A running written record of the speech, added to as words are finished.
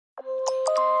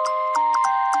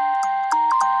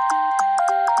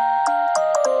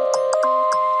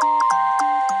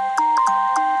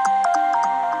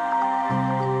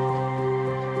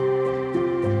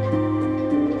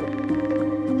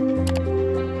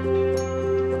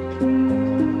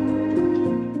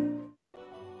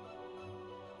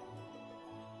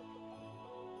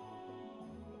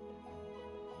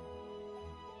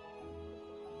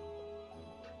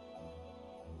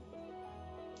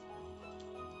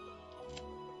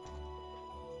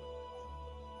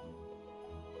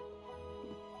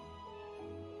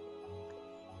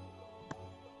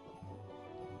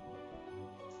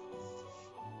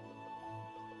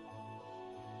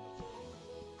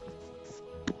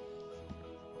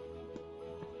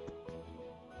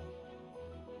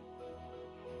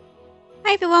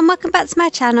Hi everyone, welcome back to my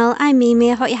channel. I'm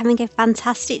Memee. I hope you're having a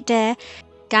fantastic day.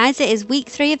 Guys, it is week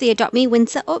 3 of the Adopt Me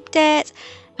Winter Update,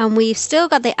 and we've still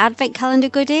got the Advent Calendar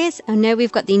goodies, and now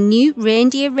we've got the new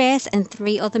Reindeer Race and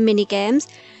 3 other mini games.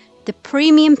 The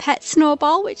Premium Pet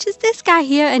Snowball, which is this guy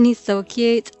here, and he's so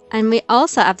cute. And we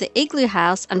also have the Igloo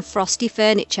House and Frosty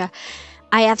Furniture.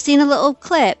 I have seen a little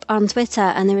clip on Twitter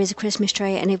and there is a Christmas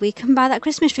tree, and if we can buy that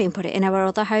Christmas tree and put it in our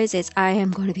other houses, I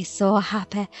am going to be so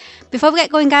happy. Before we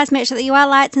get going, guys, make sure that you are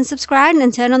liked and subscribed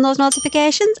and turn on those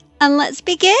notifications, and let's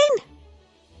begin!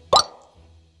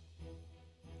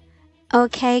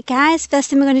 Okay guys, first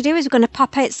thing we're going to do is we're going to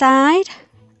pop outside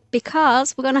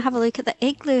because we're going to have a look at the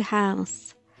Igloo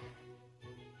House.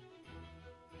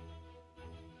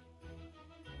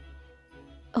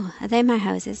 Oh, are they my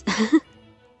houses?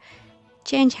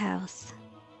 Change house.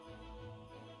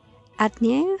 Add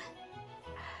new.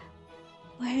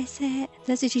 Where is it?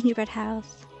 There's a gingerbread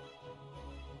house.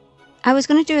 I was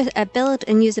going to do a build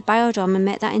and use a biodome and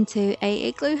make that into a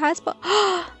igloo house, but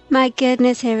oh my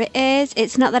goodness, here it is.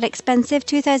 It's not that expensive.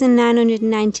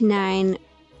 2,999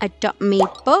 Adopt Me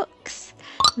bucks.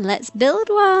 Let's build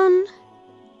one.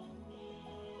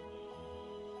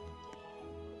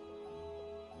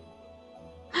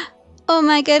 Oh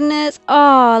my goodness.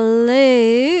 Oh,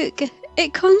 look.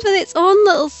 It comes with its own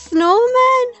little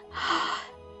snowman.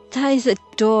 That is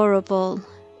adorable.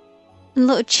 A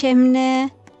little chimney.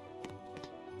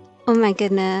 Oh my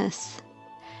goodness.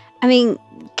 I mean,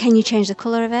 can you change the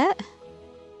colour of it?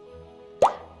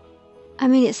 I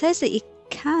mean, it says that you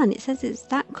can. It says it's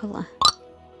that colour.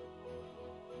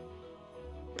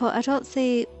 But I don't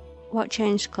see what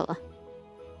changed colour.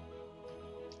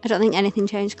 I don't think anything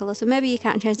changed colour, so maybe you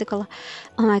can't change the colour.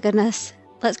 Oh my goodness.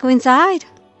 Let's go inside.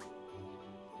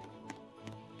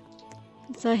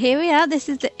 So here we are. This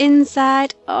is the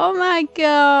inside. Oh my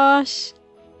gosh.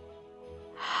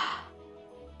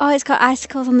 Oh, it's got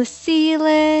icicles on the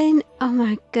ceiling. Oh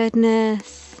my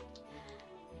goodness.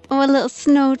 Oh, a little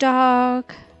snow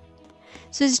dog.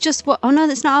 So it's just what? Oh no,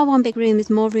 that's not all one big room. There's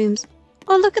more rooms.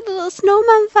 Oh, look at the little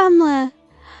snowman family.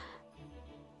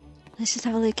 Let's just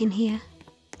have a look in here.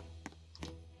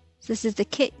 So this is the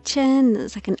kitchen.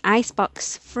 There's like an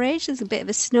icebox fridge. There's a bit of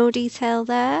a snow detail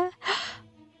there.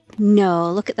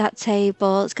 No, look at that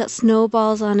table. It's got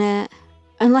snowballs on it.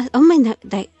 Unless, oh my,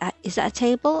 is that a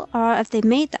table or have they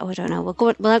made that? Oh, I don't know. We're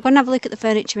going to have a look at the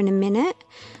furniture in a minute.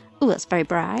 Oh, that's very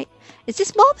bright. Is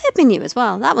this wallpaper new as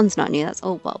well? That one's not new. That's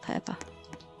old wallpaper.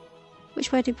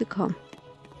 Which way did we come?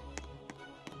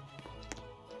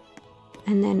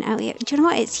 And then out here. Do you know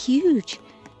what? It's huge.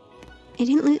 It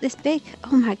didn't look this big.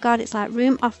 Oh my god, it's like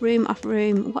room off room off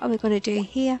room. What are we going to do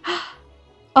here?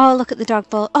 Oh, look at the dog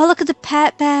bowl. Oh, look at the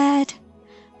pet bed.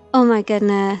 Oh my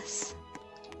goodness.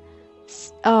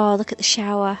 Oh, look at the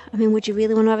shower. I mean, would you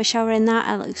really want to have a shower in that?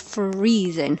 It looks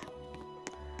freezing.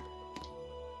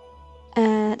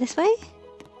 This way?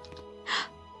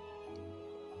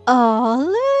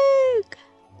 Oh, look.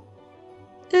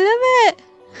 Love it.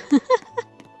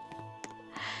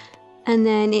 And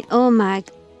then it, oh my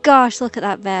gosh, look at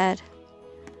that bed.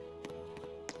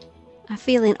 I'm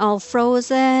feeling all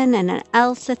frozen and an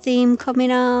Elsa theme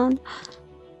coming on.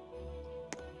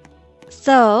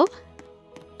 So,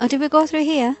 oh, did we go through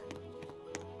here?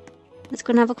 Let's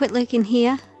go and have a quick look in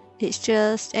here. It's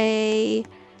just a...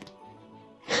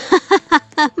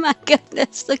 Oh my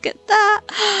goodness, look at that.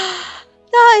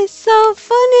 That is so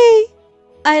funny.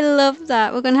 I love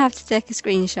that. We're going to have to take a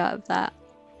screenshot of that,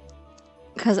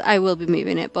 because I will be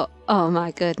moving it, but oh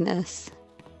my goodness.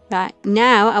 Right,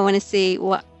 now I want to see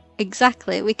what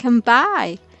exactly we can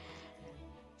buy.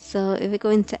 So if we go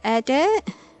into edit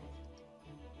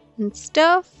and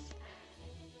stuff,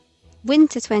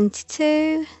 winter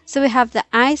 22, so we have the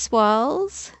ice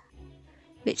walls,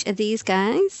 which are these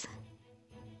guys.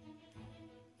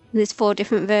 There's 4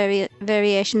 different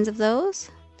variations of those.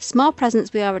 Small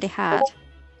presents we already had.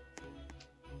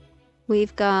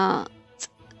 We've got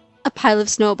a pile of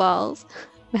snowballs.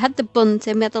 We had the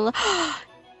bunting, we had the...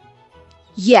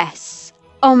 Yes!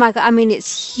 Oh my god, I mean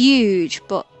it's huge,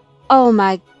 but oh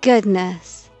my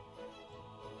goodness.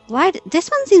 Why? This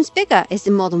one seems bigger. Is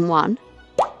there more than one?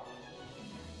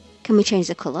 Can we change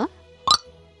the colour?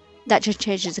 That just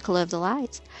changes the colour of the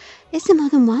lights. Is there more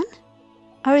than one?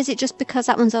 Or is it just because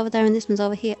that one's over there and this one's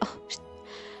over here? Oh,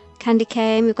 candy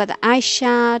cane. We've got the ice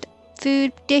shard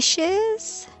food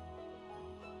dishes.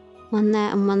 One there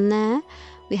and one there.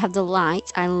 We have the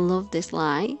light. I love this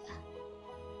light.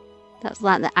 That's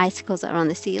like the icicles that are on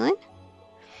the ceiling.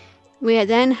 We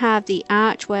then have the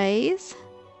archways.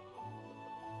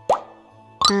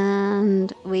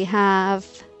 And we have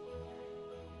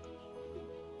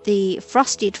the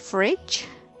frosted fridge.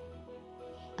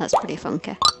 That's pretty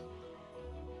funky.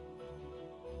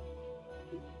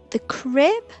 The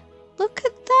crib. Look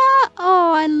at that.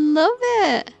 Oh, I love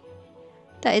it.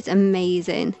 That is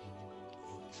amazing.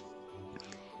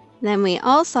 Then we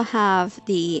also have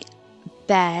the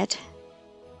bed.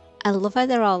 I love how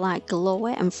they're all like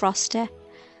glowy and frosty.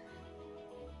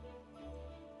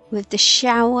 With the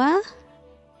shower.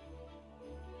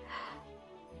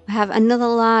 We have another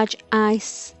large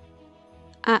ice.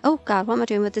 Oh god, what am I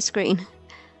doing with the screen?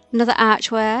 Another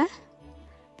archway. I'll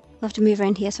have to move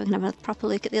around here so I can have a proper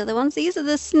look at the other ones. These are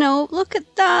the snow. Look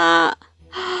at that.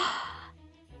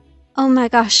 Oh my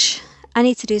gosh. I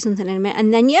need to do something in a minute.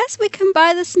 And then yes, we can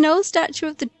buy the snow statue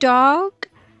of the dog.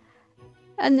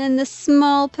 And then the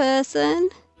small person.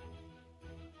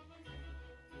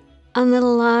 And the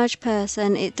large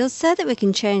person. It does say that we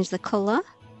can change the colour.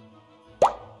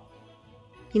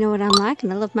 You know what I'm like,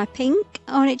 and I love my pink.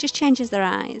 Oh, and it just changes their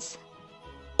eyes.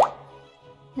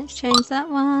 Let's change that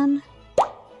one.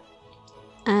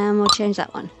 And we'll change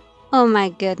that one. Oh my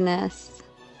goodness.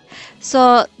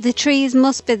 So the trees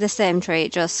must be the same tree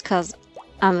just because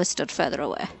I'm stood further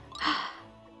away.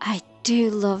 I do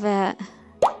love it.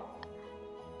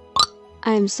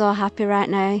 I'm so happy right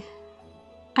now.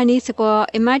 I need to go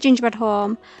in my gingerbread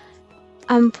home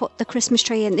and put the Christmas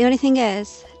tree in. The only thing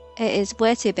is, it is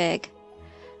way too big.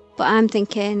 But I'm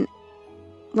thinking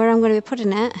where I'm going to be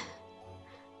putting it.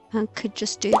 I could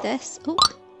just do this. Oh.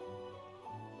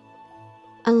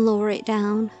 And lower it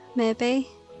down, maybe.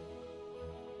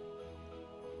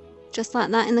 Just like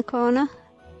that in the corner.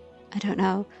 I don't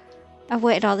know. I've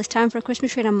waited all this time for a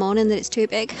Christmas tree and I'm moaning that it's too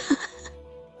big.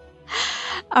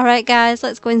 Alright guys,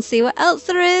 let's go and see what else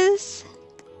there is.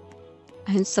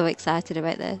 I'm so excited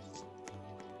about this.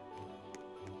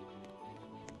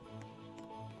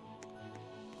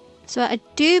 So I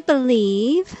do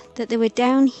believe that they were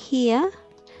down here.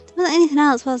 There wasn't anything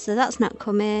else, was there? That's not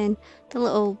coming. The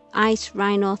little ice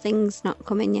rhino thing's not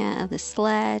coming yet. The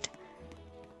sled.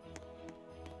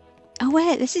 Oh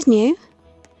wait, this is new.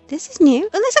 This is new.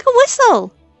 Oh, there's like a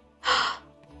whistle.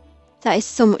 That is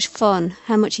so much fun.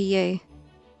 How much are you?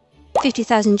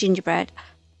 50,000 gingerbread.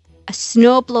 A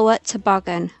snowblower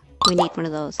toboggan. We need one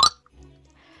of those.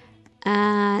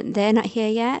 And they're not here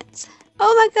yet.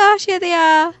 Oh my gosh, here they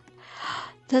are.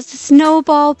 There's the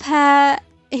Snowball Pet.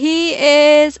 He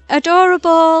is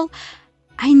adorable.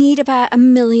 I need about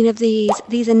 1 million of these.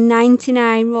 These are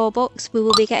 99 Robux. We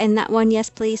will be getting that one. Yes,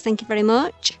 please. Thank you very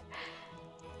much.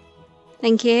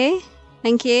 Thank you.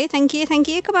 Thank you. Thank you. Thank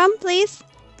you. Come on, please.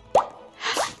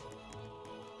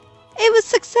 It was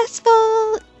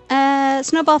successful.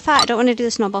 Snowball fight. I don't want to do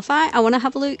the snowball fight. I want to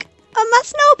have a look at my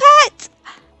snow pet.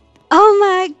 Oh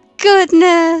my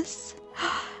goodness.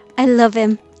 I love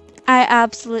him. I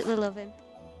absolutely love him.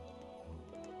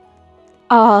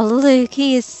 Oh, look,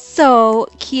 he is so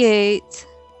cute.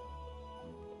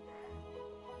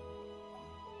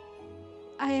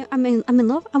 I'm in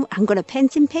love. I'm going to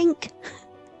paint him pink.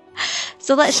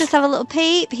 So let's just have a little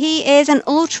peep. He is an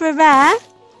ultra rare.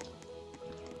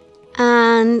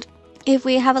 And if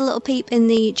we have a little peep in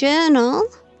the journal,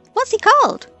 what's he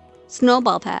called?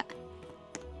 Snowball Pet.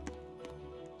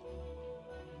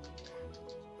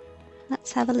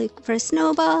 Let's have a look for a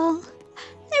snowball.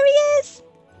 There he is.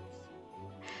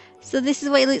 So this is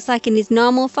what he looks like in his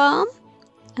normal form.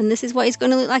 And this is what he's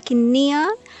going to look like in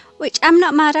neon, which I'm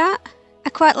not mad at. I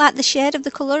quite like the shade of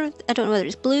the colour. I don't know whether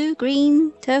it's blue,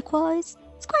 green, turquoise.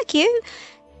 It's quite cute.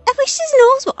 I wish his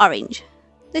nose were orange.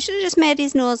 They should have just made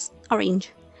his nose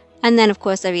orange. And then, of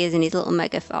course, there he is in his little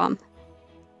mega form.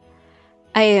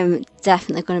 I am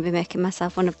definitely going to be making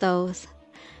myself one of those.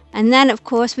 And then, of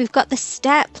course, we've got the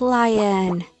Steppe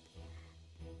Lion.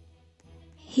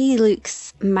 He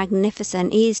looks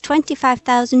magnificent. He's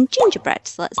 25,000 gingerbread.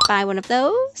 So let's buy one of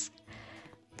those.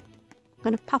 I'm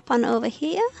going to pop on over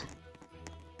here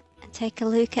and take a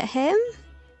look at him.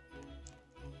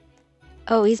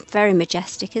 Oh, he's very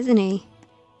majestic, isn't he?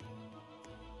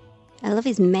 I love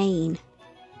his mane.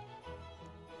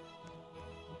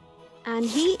 And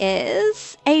he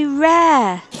is a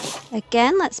rare.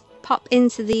 Again, let's pop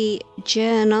into the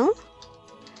journal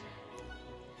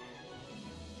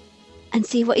and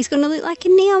see what he's going to look like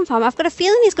in neon form. I've got a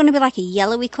feeling he's going to be like a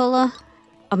yellowy colour,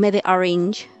 or maybe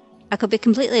orange. I could be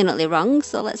completely and utterly wrong,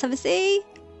 so let's have a see.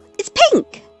 It's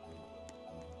pink!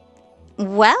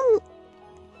 Well,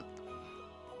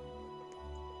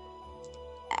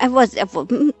 I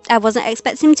wasn't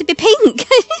expecting him to be pink.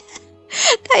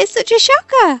 That is such a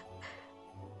shocker.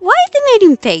 Why have they made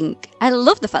him pink? I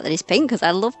love the fact that he's pink because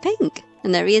I love pink.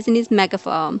 And there he is in his mega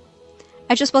form.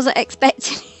 I just wasn't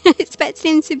expecting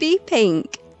him to be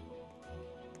pink.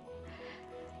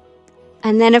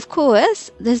 And then, of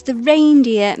course, there's the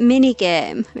reindeer mini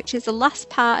game, which is the last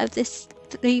part of this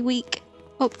 3-week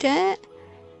update.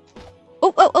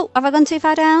 Oh, have I gone too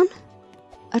far down?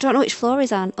 I don't know which floor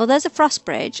he's on. Oh, there's a frost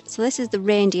bridge. So this is the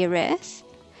Reindeer Race.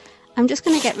 I'm just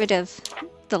going to get rid of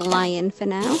the lion for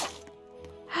now.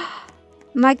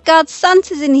 My God,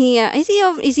 Santa's in here. Is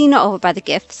he not over by the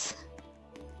gifts?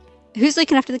 Who's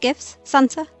looking after the gifts?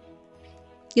 Santa?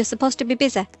 You're supposed to be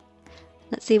busy.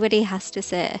 Let's see what he has to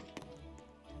say.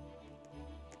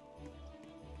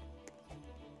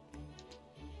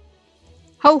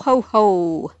 Ho, ho,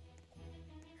 ho.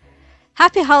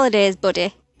 Happy holidays,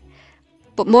 buddy.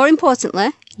 But more importantly,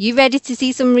 you ready to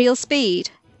see some real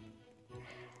speed?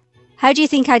 How do you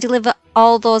think I deliver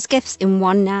all those gifts in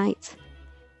one night?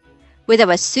 With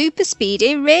our super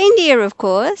speedy reindeer, of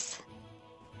course.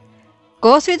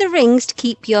 Go through the rings to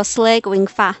keep your sleigh going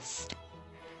fast.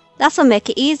 That'll make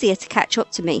it easier to catch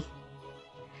up to me.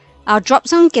 I'll drop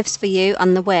some gifts for you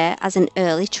on the way as an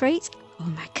early treat. Oh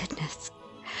my goodness.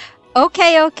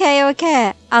 Okay.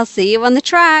 I'll see you on the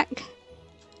track.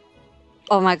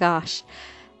 Oh my gosh.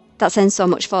 That sounds so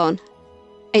much fun.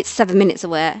 It's 7 minutes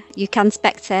away. You can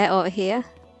spectate over here.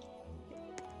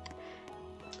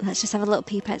 Let's just have a little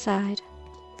peep outside.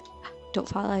 Don't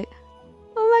fall out.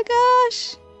 Oh my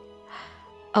gosh.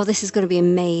 Oh, this is going to be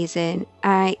amazing.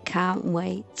 I can't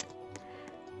wait.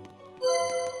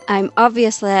 I'm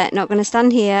obviously not going to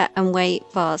stand here and wait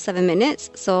for 7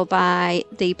 minutes. So by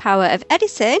the power of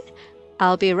Edison,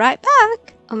 I'll be right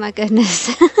back. Oh my goodness.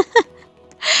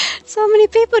 So many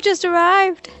people just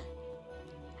arrived.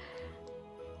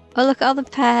 Oh, look at all the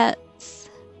pets.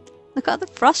 Look at all the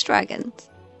frost dragons.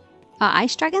 Oh,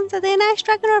 ice dragons? Are they an ice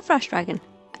dragon or a frost dragon?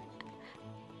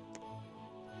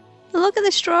 Look at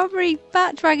the strawberry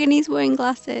bat dragon. He's wearing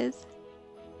glasses.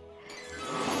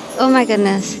 Oh my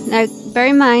goodness. Now, bear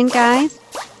in mind, guys,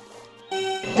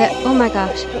 that, oh my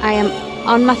gosh, I am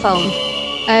on my phone.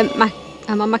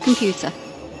 I'm on my computer.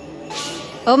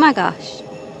 Oh my gosh.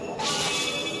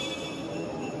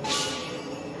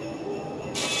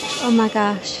 Oh my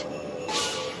gosh.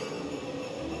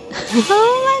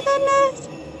 Oh my goodness.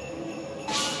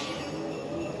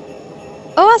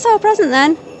 Oh, I saw a present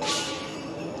then.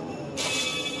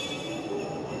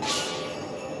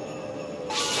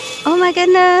 Oh my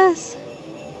goodness.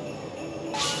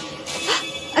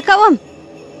 I got one.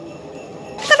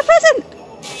 I got a present.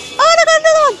 Oh, and I got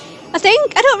another one. I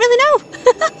think. I don't really know.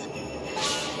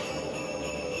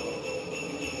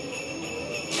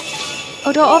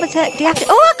 Oh, don't overtake. Do you have to?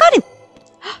 Oh, I got him.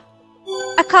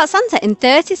 I caught Santa in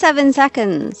 37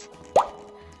 seconds.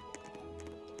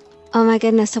 Oh my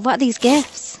goodness. So what are these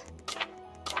gifts?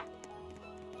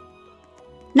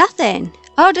 Nothing.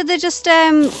 Oh, did they just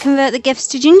convert the gifts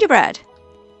to gingerbread?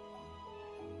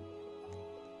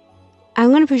 I'm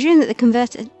going to presume that they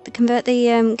convert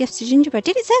the gifts to gingerbread.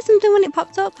 Did it say something when it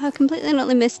popped up? I completely and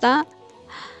utterly missed that.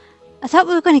 I thought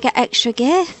we were going to get extra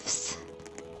gifts.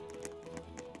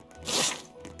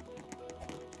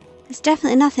 There's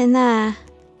definitely nothing there.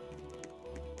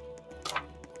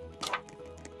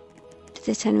 Did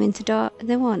they turn them into door?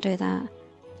 They won't do that.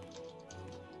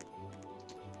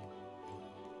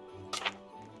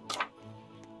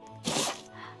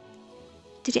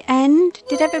 Did it end?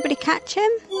 Did everybody catch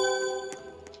him?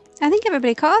 I think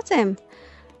everybody caught him.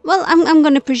 Well, I'm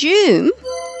going to presume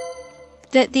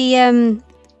that the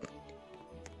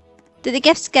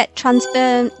gifts get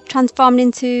transformed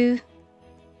into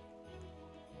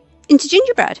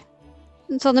gingerbread.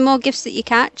 So the more gifts that you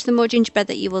catch, the more gingerbread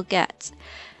that you will get.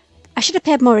 I should have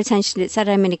paid more attention. It said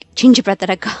how many gingerbread that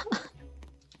I got.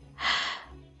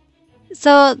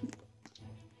 So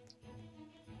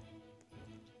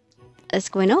it's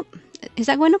going up. Is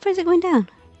that going up or is it going down?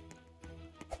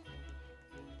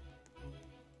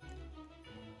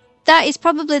 That is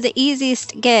probably the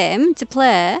easiest game to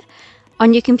play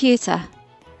on your computer.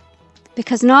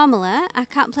 Because normally I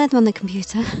can't play them on the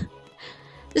computer.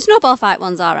 The snowball fight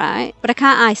one's alright, but I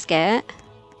can't ice skate.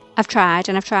 I've tried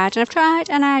and I've tried and I've tried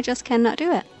and I just cannot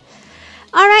do it.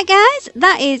 Alright guys,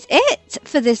 that is it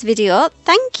for this video.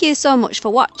 Thank you so much for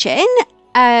watching.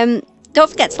 Don't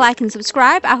forget to like and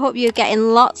subscribe. I hope you're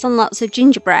getting lots and lots of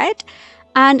gingerbread.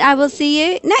 And I will see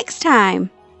you next time.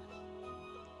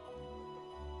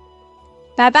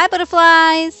 Bye bye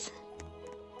butterflies.